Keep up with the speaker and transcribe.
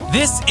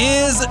This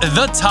is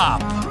The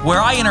Top, where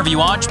I interview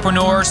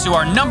entrepreneurs who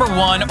are number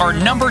one or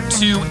number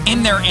two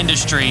in their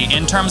industry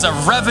in terms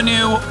of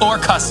revenue or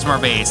customer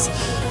base.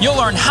 You'll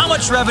learn how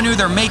much revenue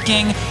they're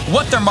making,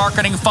 what their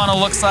marketing funnel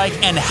looks like,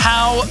 and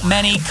how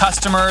many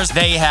customers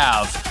they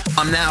have.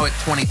 I'm now at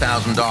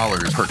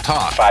 $20,000 per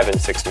talk. 5 and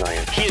 6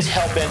 million. He is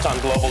hell-bent on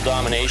global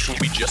domination.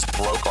 We just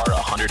broke our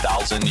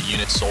 100,000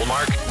 units sold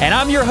mark. And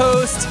I'm your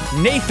host,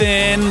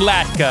 Nathan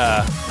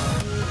Latka.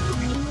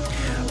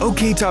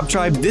 Okay, Top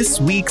Tribe,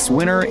 this week's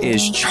winner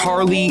is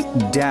Charlie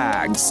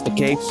Daggs,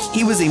 okay?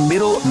 He was a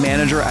middle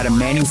manager at a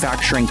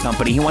manufacturing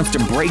company. He wants to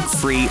break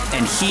free,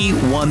 and he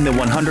won the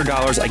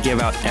 $100 I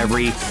give out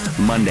every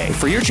Monday.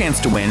 For your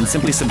chance to win,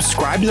 simply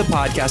subscribe to the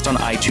podcast on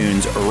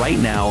iTunes right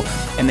now,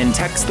 and then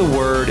text the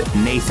word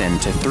Nathan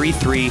to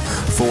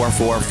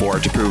 33444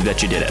 to prove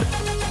that you did it.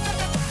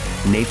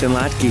 Nathan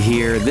Latka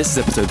here. This is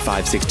episode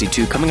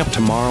 562. Coming up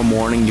tomorrow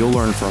morning, you'll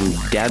learn from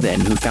Devin,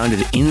 who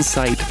founded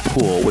Insight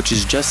Pool, which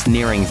is just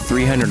nearing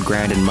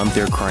 $300,000 in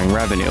monthly recurring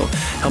revenue,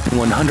 helping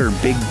 100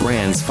 big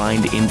brands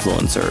find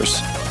influencers.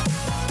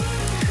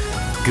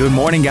 Good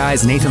morning,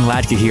 guys. Nathan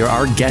Latka here.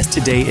 Our guest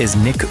today is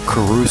Nick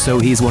Caruso.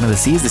 He's one of the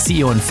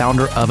CEO and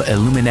founder of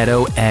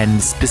Illuminato,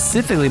 and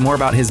specifically more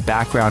about his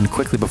background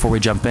quickly before we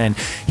jump in.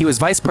 He was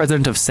vice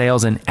president of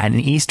sales in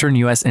Eastern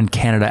US and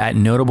Canada at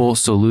Notable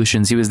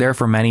Solutions. He was there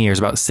for many years,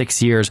 about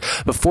 6 years.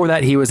 Before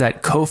that, he was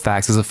at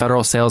Kofax as a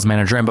federal sales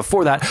manager, and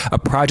before that, a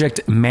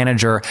project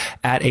manager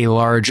at a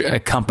large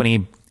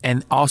company.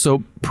 And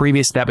also,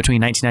 previous to that,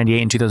 between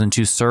 1998 and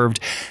 2002, served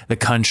the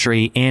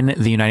country in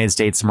the United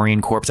States Marine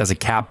Corps as a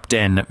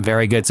captain.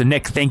 Very good. So,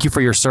 Nick, thank you for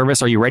your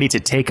service. Are you ready to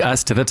take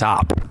us to the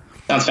top?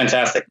 Sounds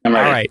fantastic. I'm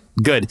ready. All right,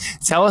 good.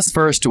 Tell us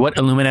first what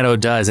Illuminato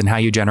does and how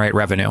you generate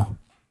revenue.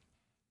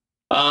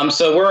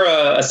 So we're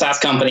a SaaS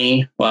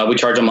company. We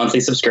charge a monthly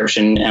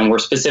subscription, and we're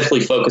specifically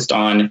focused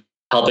on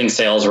helping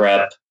sales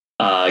rep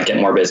get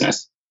more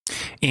business.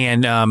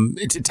 And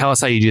tell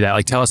us how you do that.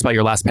 Like, tell us about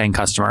your last paying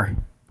customer.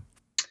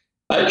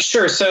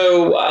 Sure.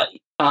 So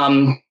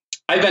I've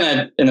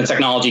been in the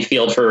technology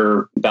field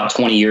for about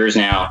 20 years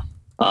now.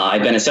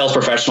 I've been a sales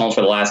professional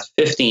for the last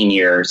 15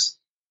 years.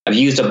 I've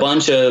used a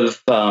bunch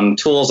of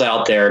tools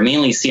out there,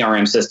 mainly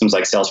CRM systems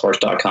like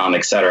Salesforce.com,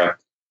 et cetera.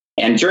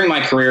 And during my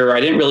career,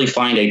 I didn't really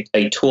find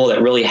a tool that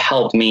really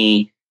helped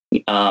me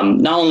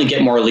not only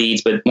get more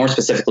leads, but more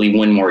specifically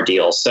win more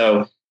deals.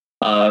 So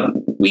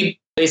we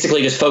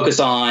basically just focus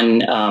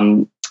on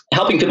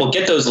helping people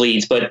get those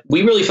leads, but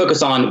we really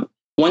focus on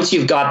once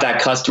you've got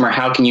that customer,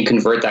 how can you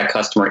convert that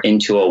customer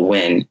into a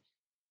win?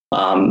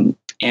 And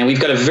we've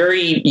got a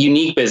very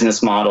unique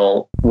business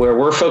model where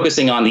we're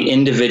focusing on the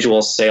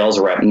individual sales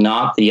rep,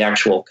 not the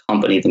actual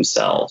company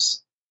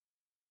themselves.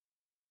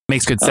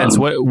 Makes good sense.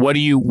 What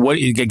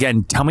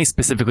again, tell me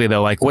specifically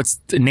though, like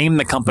name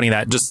the company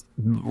that just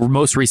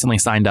most recently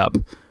signed up.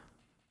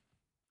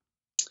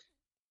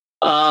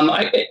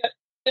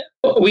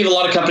 We have a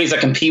lot of companies that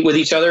compete with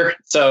each other,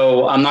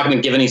 so I'm not going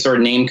to give any sort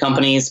of name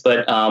companies,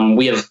 but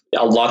we have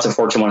lots of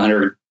Fortune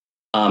 100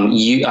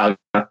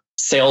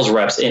 sales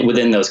reps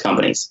within those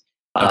companies.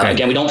 Okay.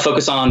 Again, we don't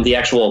focus on the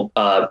actual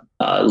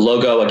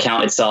logo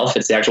account itself.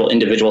 It's the actual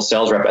individual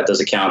sales rep at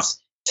those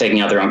accounts taking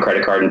out their own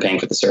credit card and paying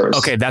for the service.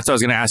 Okay, that's what I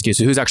was going to ask you.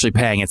 So who's actually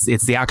paying?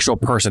 It's the actual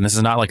person. This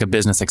is not like a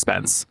business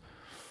expense.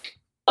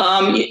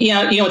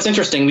 It's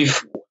interesting.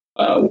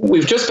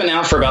 We've just been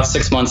out for about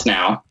 6 months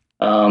now.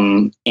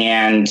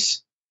 And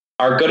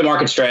our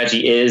go-to-market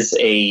strategy is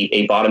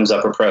a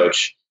bottoms-up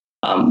approach.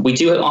 We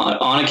do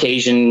on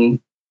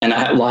occasion,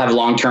 and we'll have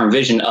long-term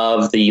vision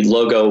of the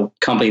logo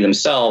company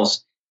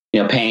themselves,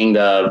 paying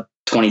the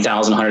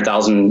 $20,000,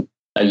 $100,000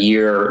 a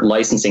year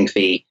licensing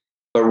fee.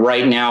 But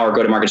right now, our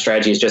go-to-market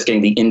strategy is just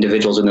getting the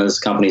individuals in those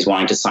companies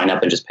wanting to sign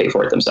up and just pay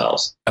for it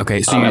themselves.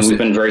 Okay, so and we've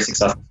been very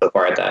successful so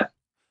far at that.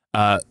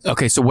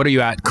 Okay, so what are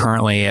you at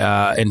currently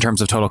in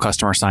terms of total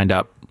customers signed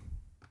up?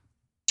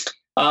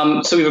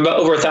 So we have about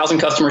over 1,000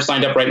 customers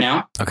signed up right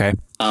now. Okay.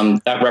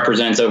 That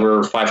represents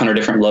over 500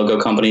 different logo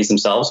companies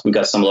themselves. We've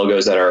got some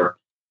logos that are,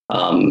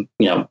 20,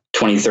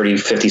 30,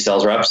 50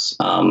 sales reps.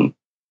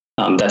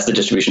 That's the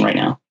distribution right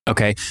now.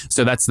 Okay.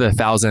 So that's the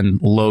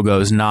 1,000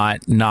 logos, not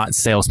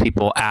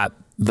salespeople at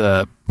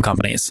the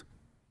companies.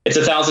 It's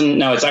 1,000.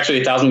 No, it's actually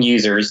 1,000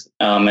 users.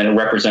 And it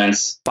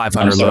represents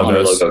 500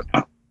 logos. Logo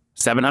count.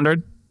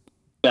 700?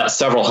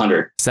 Several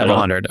hundred. Several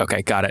hundred.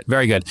 Okay, got it.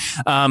 Very good.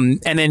 And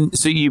then,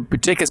 so you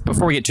take us,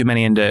 before we get too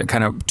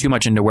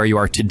much into where you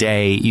are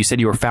today, you said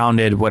you were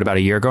founded, about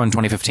a year ago in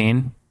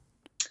 2015?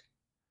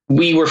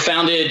 We were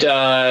founded,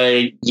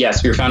 we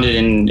were founded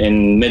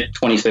in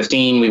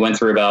mid-2015. We went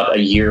through about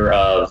a year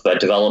of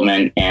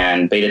development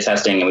and beta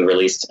testing, and we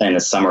released in the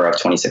summer of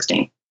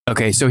 2016.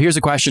 Okay, so here's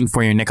a question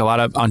for you, Nick. A lot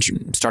of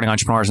starting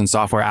entrepreneurs in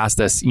software ask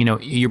this.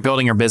 You're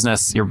building your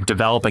business, you're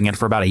developing it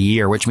for about a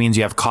year, which means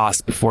you have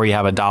costs before you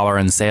have $1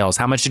 in sales.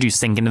 How much did you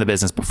sink into the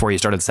business before you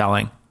started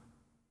selling?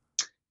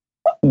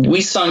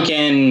 We sunk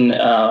in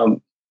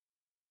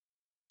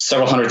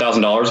several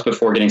 $100,000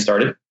 before getting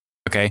started.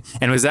 Okay,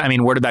 and was that?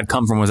 Where did that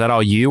come from? Was that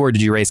all you, or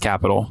did you raise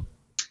capital?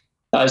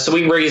 So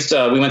we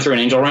went through an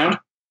angel round,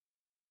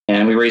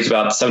 and we raised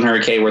about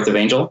 $700K worth of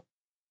angel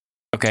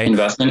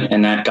investment,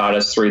 and that got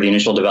us through the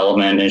initial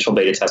development, initial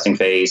beta testing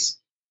phase,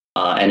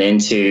 and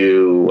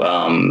into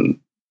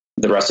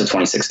the rest of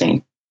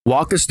 2016.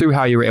 Walk us through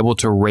how you were able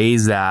to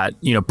raise that,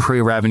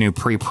 pre-revenue,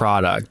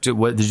 pre-product.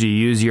 What did you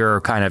use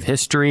your kind of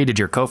history? Did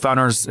your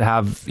co-founders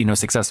have,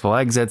 successful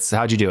exits?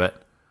 How'd you do it?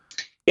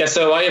 Yeah,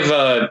 so I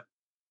have,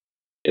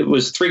 it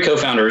was 3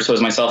 co-founders. So it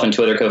was myself and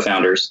 2 other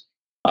co-founders.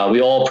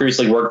 We all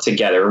previously worked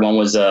together. One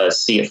was a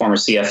former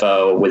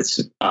CFO with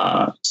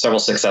several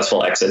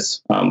successful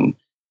exits,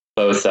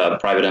 both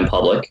private and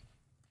public.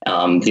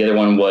 The other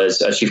one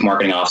was a chief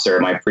marketing officer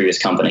at my previous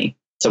company.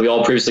 So we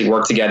all previously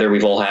worked together.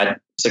 We've all had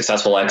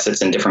successful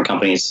exits in different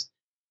companies.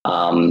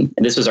 And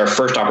this was our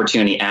first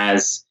opportunity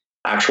as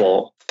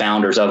actual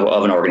founders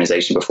of an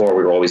organization. Before,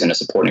 we were always in a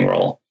supporting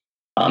role.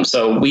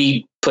 So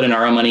we put in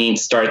our own money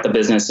to start the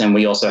business, and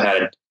we also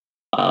had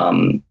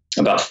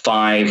about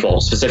 5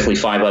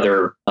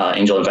 other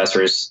angel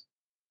investors,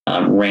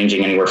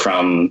 ranging anywhere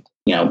from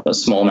a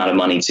small amount of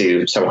money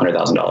to several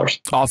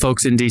 $100,000. All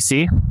folks in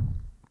DC?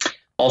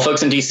 All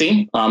folks in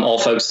DC. All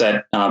folks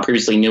that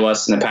previously knew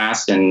us in the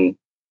past and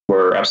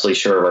were absolutely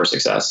sure of our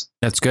success.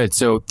 That's good.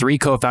 So 3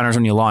 co-founders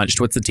when you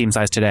launched. What's the team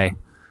size today?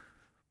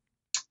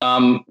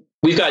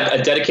 We've got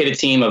a dedicated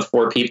team of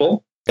 4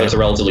 people. So it's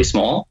relatively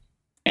small.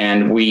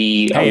 And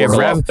we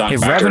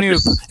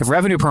if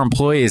revenue per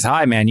employee is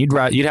high, man, you'd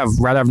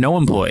rather have no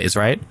employees,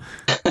 right?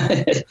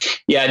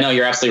 Yeah, no,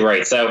 you're absolutely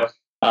right. So,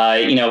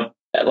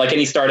 like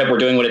any startup, we're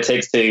doing what it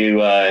takes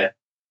to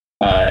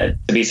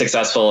be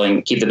successful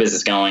and keep the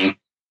business going.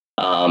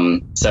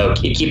 So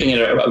keeping it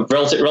a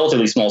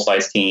relatively small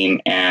size team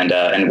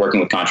and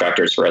working with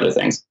contractors for other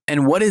things.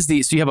 And what is so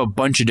you have a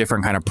bunch of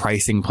different kind of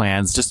pricing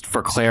plans. Just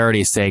for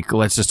clarity's sake,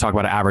 let's just talk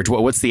about average.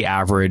 What's the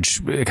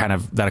average kind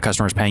of that a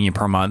customer is paying you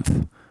per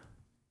month?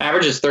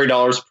 Average is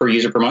 $30 per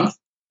user per month.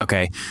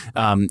 Okay.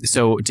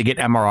 So to get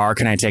MRR,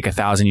 can I take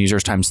 1,000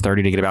 users times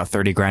 30 to get about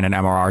 30 grand in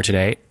MRR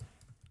today?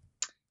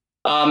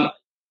 Out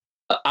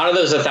of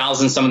those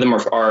 1,000, some of them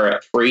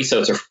are free. So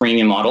it's a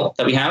freemium model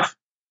that we have.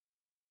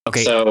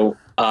 Okay. So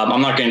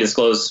I'm not going to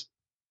disclose,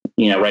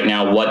 right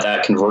now what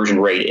that conversion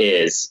rate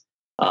is,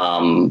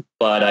 but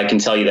I can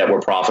tell you that we're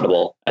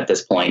profitable at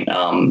this point.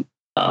 So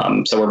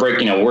we're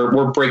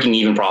breaking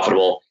even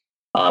profitable.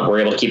 We're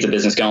able to keep the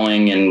business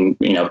going, and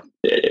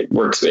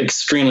we're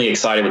extremely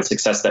excited with the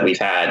success that we've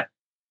had,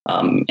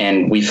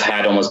 and we've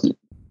had almost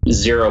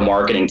zero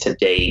marketing to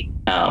date,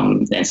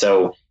 and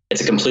so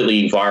it's a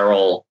completely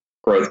viral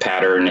growth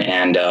pattern,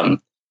 and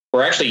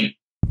we're actually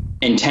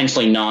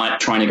intentionally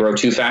not trying to grow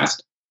too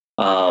fast.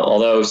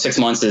 Although 6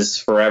 months is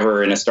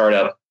forever in a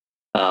startup,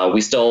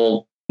 we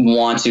still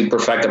want to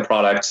perfect the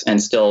product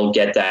and still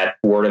get that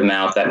word of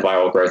mouth, that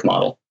viral growth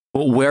model.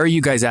 Well, where are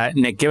you guys at,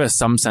 Nick? Give us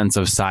some sense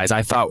of size.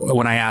 I thought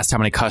when I asked how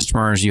many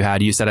customers you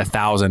had, you said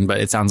 1,000, but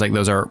it sounds like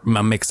those are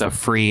a mix of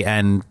free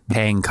and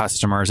paying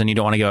customers, and you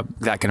don't want to give up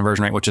that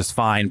conversion rate, which is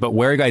fine. But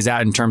where are you guys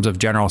at in terms of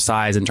general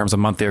size, in terms of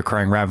monthly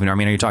recurring revenue? I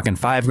mean, are you talking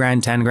 5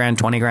 grand, 10 grand,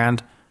 20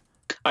 grand?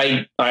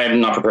 I am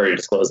not prepared to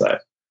disclose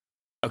that.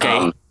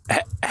 Okay.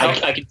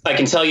 I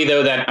can tell you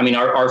though that,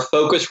 our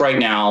focus right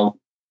now,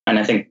 and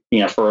I think,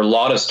 for a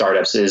lot of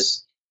startups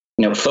is,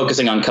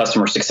 focusing on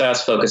customer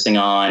success, focusing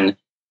on,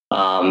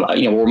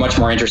 we're much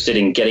more interested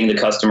in getting the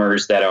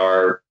customers that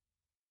are,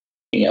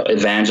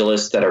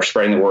 evangelists that are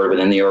spreading the word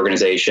within the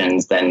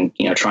organizations than,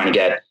 trying to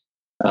get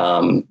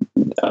a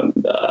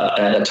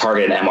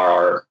targeted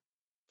MRR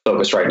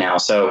focus right now.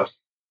 So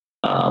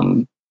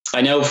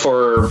I know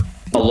for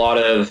a lot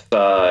of,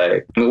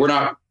 we're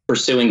not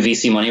pursuing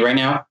VC money right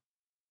now.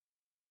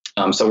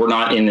 So we're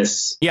not in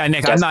this. Yeah,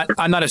 Nick,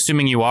 I'm not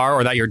assuming you are,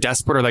 or that you're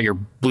desperate, or that you're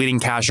bleeding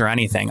cash or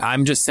anything.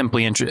 I'm just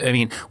simply interested. I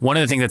mean, one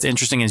of the things that's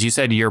interesting is you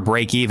said you're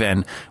break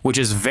even, which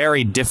is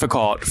very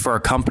difficult for a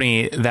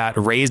company that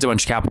raised a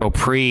bunch of capital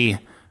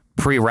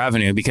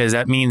pre-revenue, because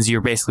that means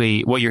you're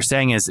basically, what you're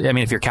saying is,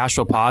 if you're cash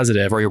flow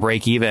positive or you're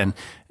break even,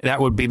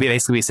 that would be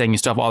basically saying you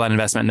still have all that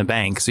investment in the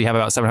bank. So you have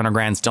about 700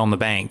 grand still in the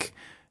bank.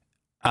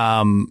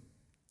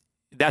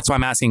 That's why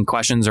I'm asking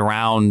questions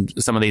around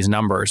some of these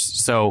numbers.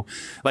 So,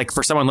 like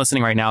for someone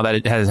listening right now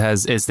that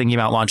is thinking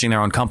about launching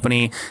their own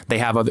company, they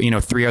have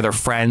 3 other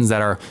friends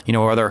that are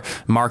other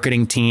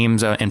marketing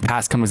teams in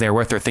past companies they were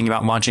with. They're thinking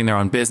about launching their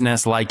own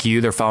business, like you.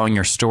 They're following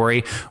your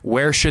story.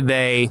 Where should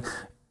they?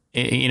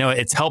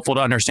 It's helpful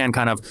to understand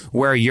kind of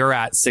where you're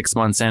at 6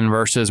 months in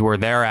versus where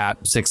they're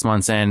at 6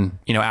 months in.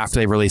 After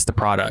they release the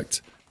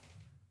product.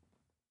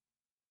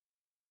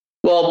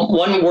 Well,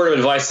 one word of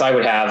advice I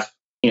would have,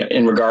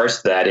 in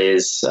regards to that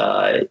is,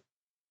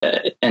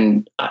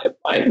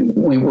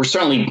 we were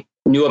certainly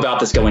knew about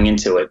this going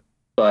into it,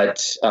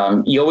 but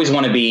you always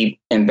want to be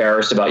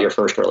embarrassed about your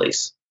first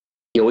release.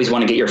 You always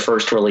want to get your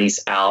first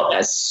release out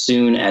as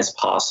soon as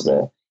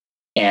possible.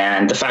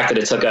 And the fact that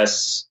it took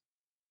us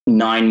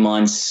 9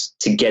 months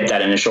to get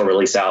that initial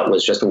release out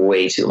was just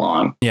way too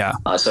long. Yeah.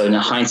 So in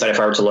hindsight, if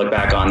I were to look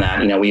back on that,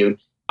 we had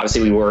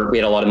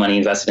a lot of money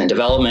invested in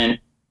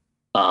development.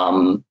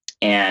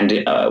 And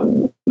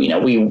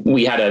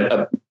we had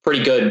a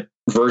pretty good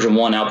version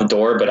 1 out the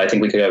door, but I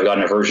think we could have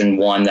gotten a version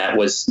 1 that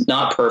was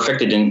not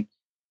perfect. It didn't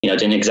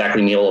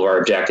exactly meet all of our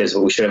objectives,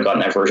 but we should have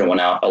gotten that version 1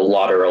 out a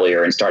lot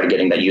earlier and started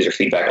getting that user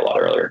feedback a lot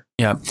earlier.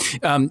 Yeah.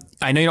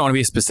 I know you don't want to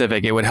be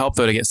specific. It would help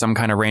though to get some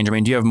kind of range. I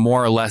mean, do you have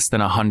more or less than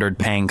 100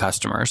 paying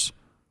customers?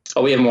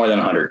 Oh, we have more than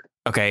 100.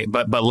 Okay.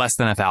 But less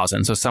than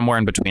 1,000. So somewhere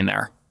in between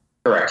there.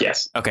 Correct.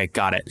 Yes. Okay.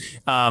 Got it.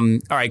 All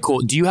right, cool.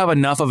 Do you have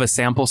enough of a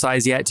sample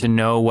size yet to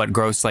know what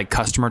gross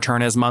customer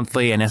churn is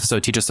monthly? And if so,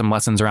 teach us some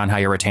lessons around how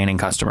you're retaining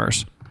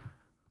customers.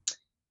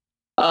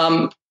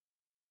 Yeah.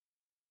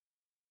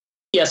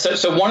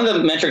 So one of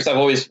the metrics I've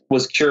always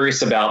was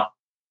curious about,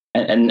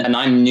 and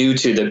I'm new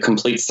to the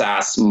complete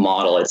SaaS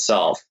model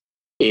itself,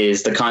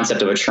 is the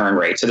concept of a churn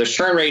rate. So there's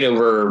churn rate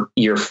over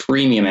your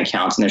freemium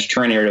accounts, and there's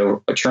churn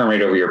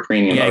rate over your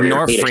premium. Yeah,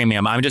 ignore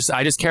freemium.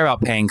 I just care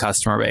about paying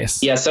customer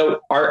base. Yeah. So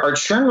our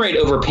churn rate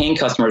over paying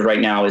customers right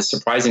now is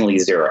surprisingly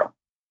 0.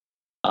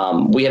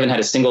 We haven't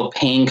had a single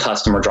paying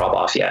customer drop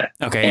off yet.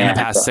 Okay. In the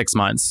past 6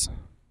 months.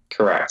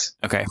 Correct.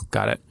 Okay.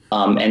 Got it.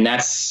 And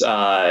that's,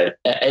 that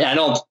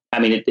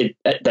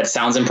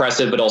sounds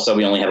impressive, but also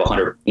we only have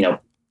 100,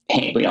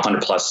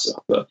 100 plus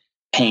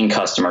paying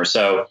customers.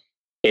 So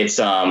it's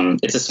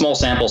a small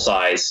sample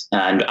size.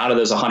 And out of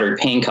those 100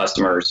 paying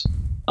customers,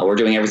 we're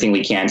doing everything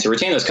we can to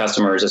retain those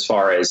customers as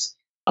far as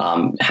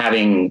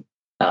having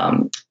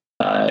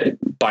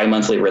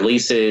bi-monthly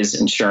releases,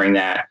 ensuring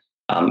that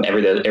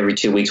every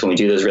 2 weeks when we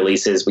do those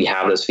releases, we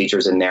have those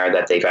features in there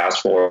that they've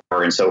asked for.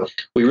 And so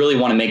we really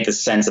want to make the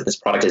sense that this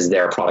product is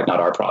their product,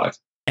 not our product.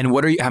 And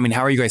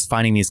how are you guys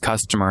finding these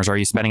customers? Are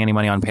you spending any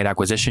money on paid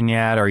acquisition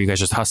yet? Or are you guys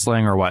just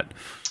hustling or what?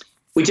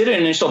 We did an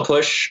initial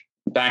push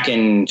back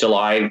in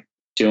July,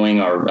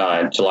 doing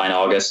our July and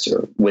August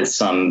with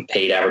some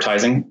paid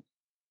advertising.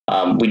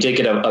 We did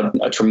get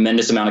a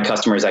tremendous amount of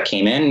customers that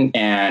came in,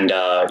 and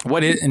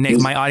what is Nick?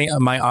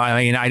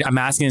 I'm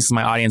asking this because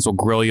my audience will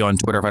grill you on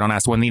Twitter if I don't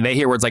ask. When they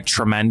hear words like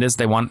tremendous,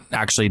 they want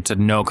actually to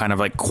know kind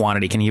of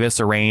quantity. Can you give us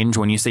a range?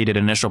 When you say you did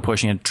initial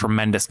pushing at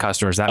tremendous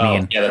customers, that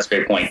mean that's a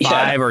great point.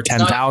 5 or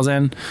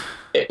 10,000?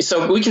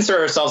 So we consider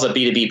ourselves a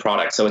B2B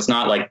product, so it's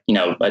not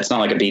it's not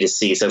like a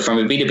B2C. So from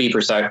a B2B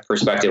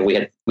perspective,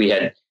 we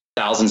had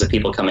thousands of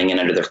people coming in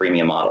under the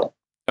freemium model.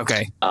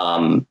 Okay.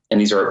 And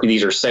these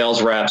are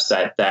sales reps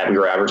that we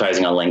were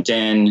advertising on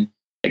LinkedIn,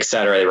 et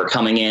cetera. They were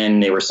coming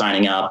in, they were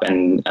signing up,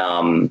 and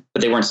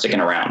but they weren't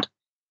sticking around.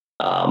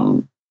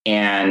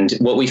 And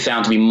what we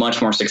found to be much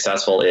more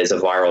successful is a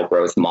viral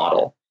growth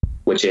model,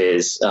 which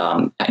is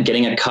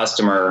getting a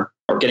customer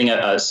or getting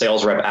a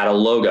sales rep at a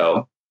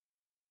logo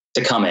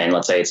to come in.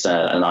 Let's say it's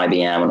an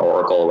IBM, an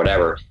Oracle, or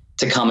whatever,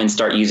 to come and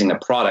start using the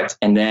product.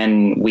 And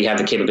then we have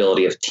the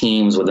capability of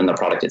teams within the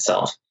product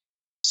itself.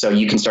 So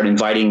you can start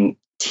inviting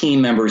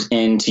team members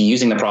into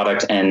using the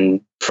product,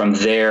 and from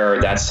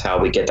there, that's how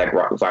we get that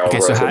viral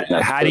growth. So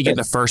how do you get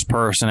the first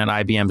person at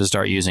IBM to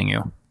start using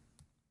you?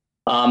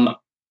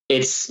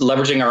 It's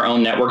leveraging our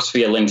own networks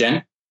via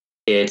LinkedIn.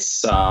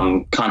 It's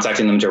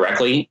contacting them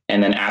directly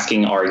and then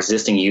asking our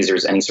existing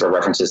users any sort of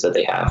references that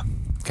they have.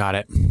 Got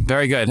it.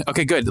 Very good.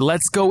 Okay, good.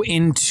 Let's go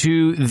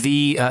into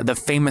the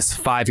famous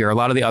 5-year. A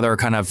lot of the other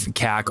kind of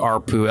CAC,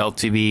 ARPU,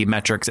 LTV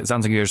metrics. It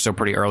sounds like you're still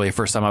pretty early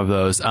for some of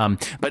those.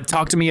 But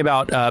talk to me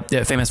about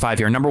the famous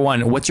 5-year. Number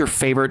 1, what's your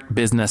favorite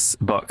business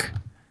book?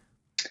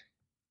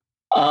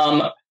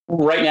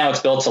 Right now, it's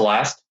Built to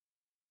Last.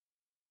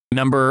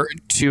 Number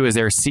 2, is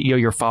there a CEO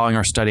you're following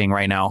or studying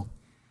right now?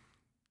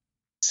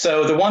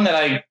 So the one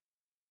that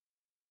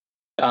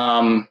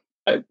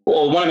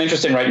one I'm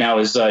interested in right now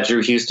is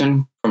Drew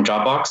Houston from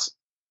Dropbox.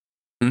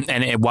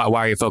 And why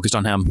are you focused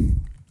on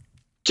him?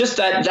 Just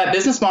that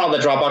business model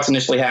that Dropbox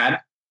initially had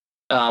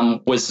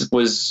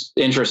was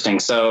interesting.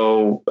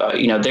 So,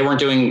 they weren't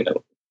doing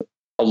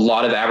a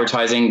lot of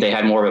advertising. They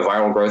had more of a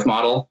viral growth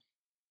model.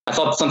 I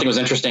thought something was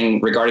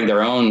interesting regarding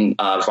their own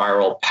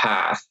viral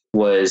path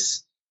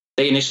was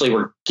they initially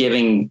were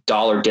giving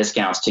dollar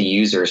discounts to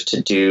users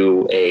to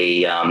do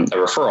a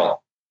referral.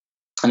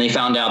 And they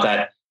found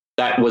out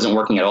that wasn't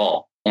working at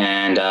all.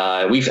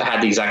 And we've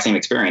had the exact same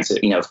experience.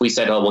 If we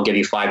said, we'll give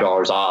you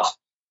 $5 off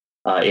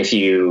if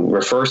you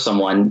refer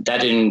someone,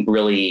 that didn't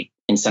really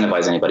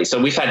incentivize anybody.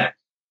 So we've had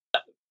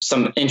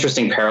some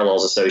interesting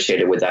parallels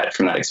associated with that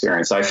from that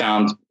experience. So I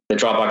found the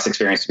Dropbox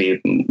experience to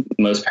be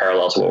most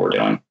parallel to what we're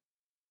doing.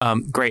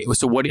 Great.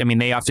 So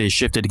they have to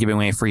shifted to giving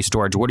away free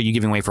storage. What are you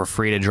giving away for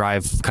free to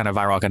drive kind of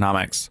viral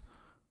economics?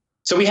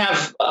 So we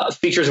have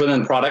features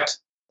within the product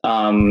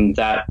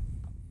that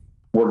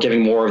we're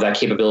giving more of that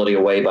capability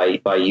away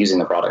by using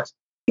the product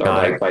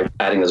or by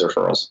adding those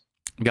referrals.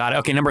 Got it.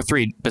 Okay. Number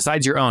 3,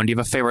 besides your own, do you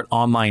have a favorite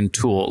online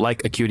tool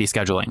like Acuity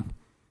Scheduling?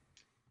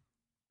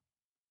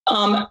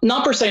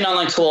 Not per se an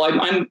online tool.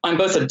 I'm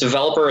both a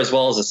developer as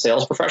well as a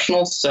sales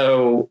professional.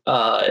 So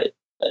a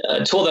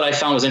tool that I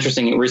found was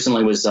interesting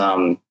recently was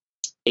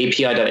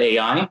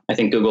API.ai. I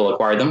think Google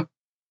acquired them.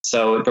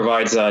 So it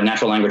provides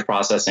natural language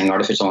processing,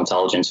 artificial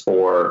intelligence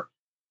for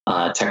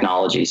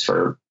technologies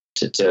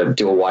to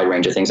do a wide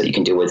range of things that you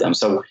can do with them.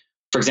 So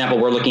for example,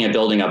 we're looking at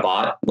building a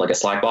bot, like a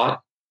Slack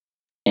bot,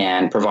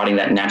 and providing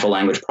that natural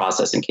language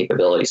processing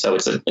capability. So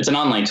it's an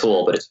online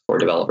tool, but it's for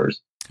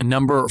developers.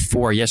 Number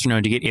 4, yes or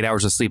no, do you get 8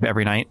 hours of sleep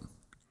every night?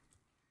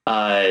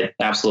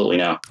 Absolutely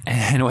no.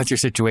 And what's your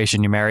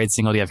situation? You're married,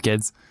 single, do you have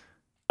kids?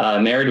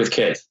 Married with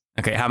kids.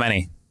 Okay, how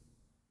many?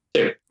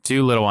 2.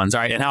 2 little ones.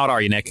 All right, and how old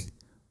are you, Nick?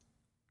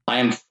 I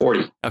am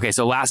 40. Okay,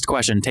 so last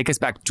question. Take us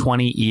back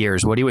 20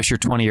 years. What do you wish your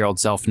 20-year-old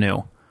self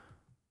knew?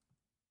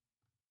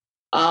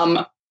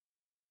 A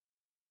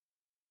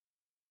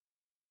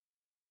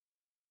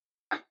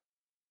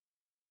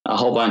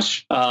whole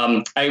bunch.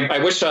 I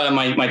wish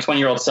my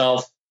 20-year-old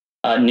self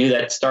knew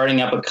that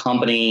starting up a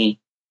company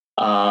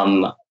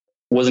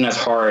wasn't as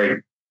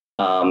hard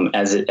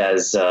as it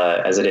is.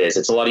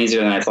 It's a lot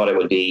easier than I thought it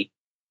would be,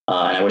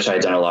 and I wish I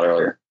had done it a lot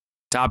earlier.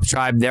 Top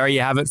Tribe, there you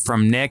have it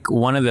from Nick,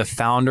 one of the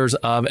founders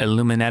of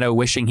Illuminetto,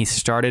 wishing he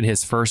started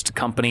his first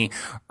company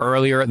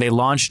earlier. They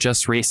launched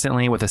just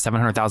recently with a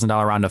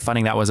 $700,000 round of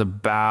funding. That was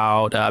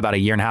about a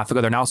year and a half ago.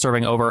 They're now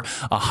serving over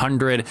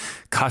 100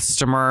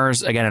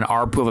 customers. Again, an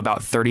ARPU of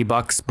about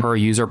 $30 per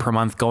user per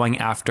month, going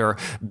after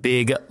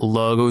big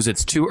logos.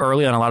 It's too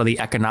early on a lot of the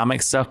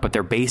economic stuff, but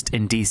they're based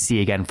in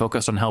DC, again,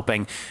 focused on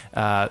helping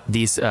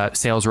these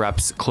sales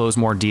reps close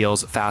more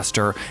deals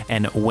faster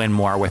and win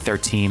more with their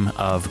team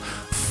of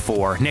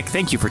 4. Nick,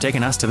 thank you for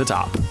taking us to the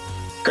top.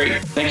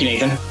 Great. Thank you,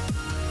 Nathan.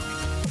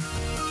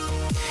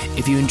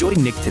 If you enjoyed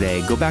Nick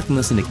today, go back and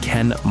listen to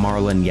Ken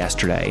Marlin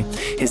yesterday.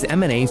 His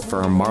M&A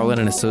firm,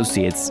 Marlin &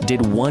 Associates,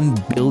 did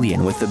 $1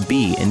 billion with a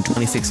B in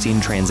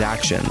 2016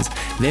 transactions.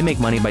 They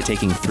make money by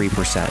taking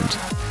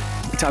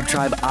 3%. Top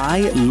Tribe,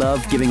 I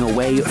love giving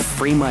away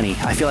free money.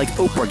 I feel like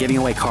Oprah giving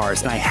away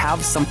cars, and I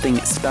have something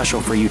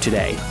special for you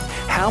today.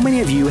 How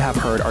many of you have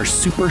heard our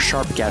super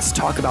sharp guests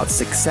talk about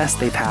success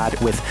they've had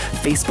with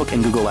Facebook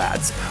and Google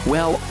Ads?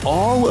 Well,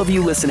 all of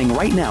you listening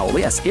right now,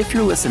 yes, if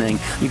you're listening,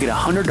 you get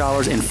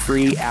 $100 in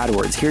free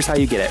AdWords. Here's how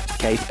you get it,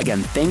 okay?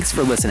 Again, thanks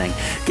for listening.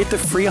 Get the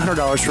free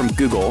 $100 from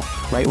Google,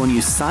 right, when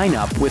you sign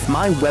up with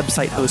my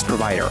website host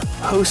provider,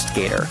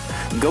 HostGator.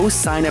 Go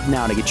sign up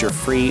now to get your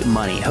free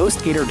money.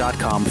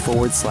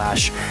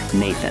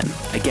 HostGator.com/Nathan.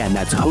 Again,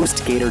 that's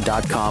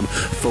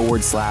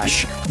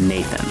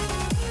HostGator.com/Nathan.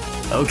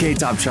 Okay,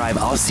 Top Tribe,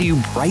 I'll see you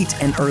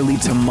bright and early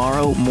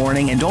tomorrow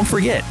morning. And don't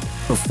forget,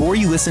 before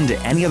you listen to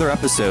any other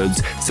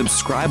episodes,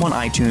 subscribe on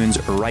iTunes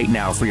right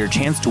now for your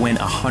chance to win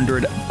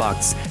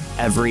 $100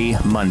 every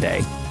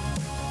Monday.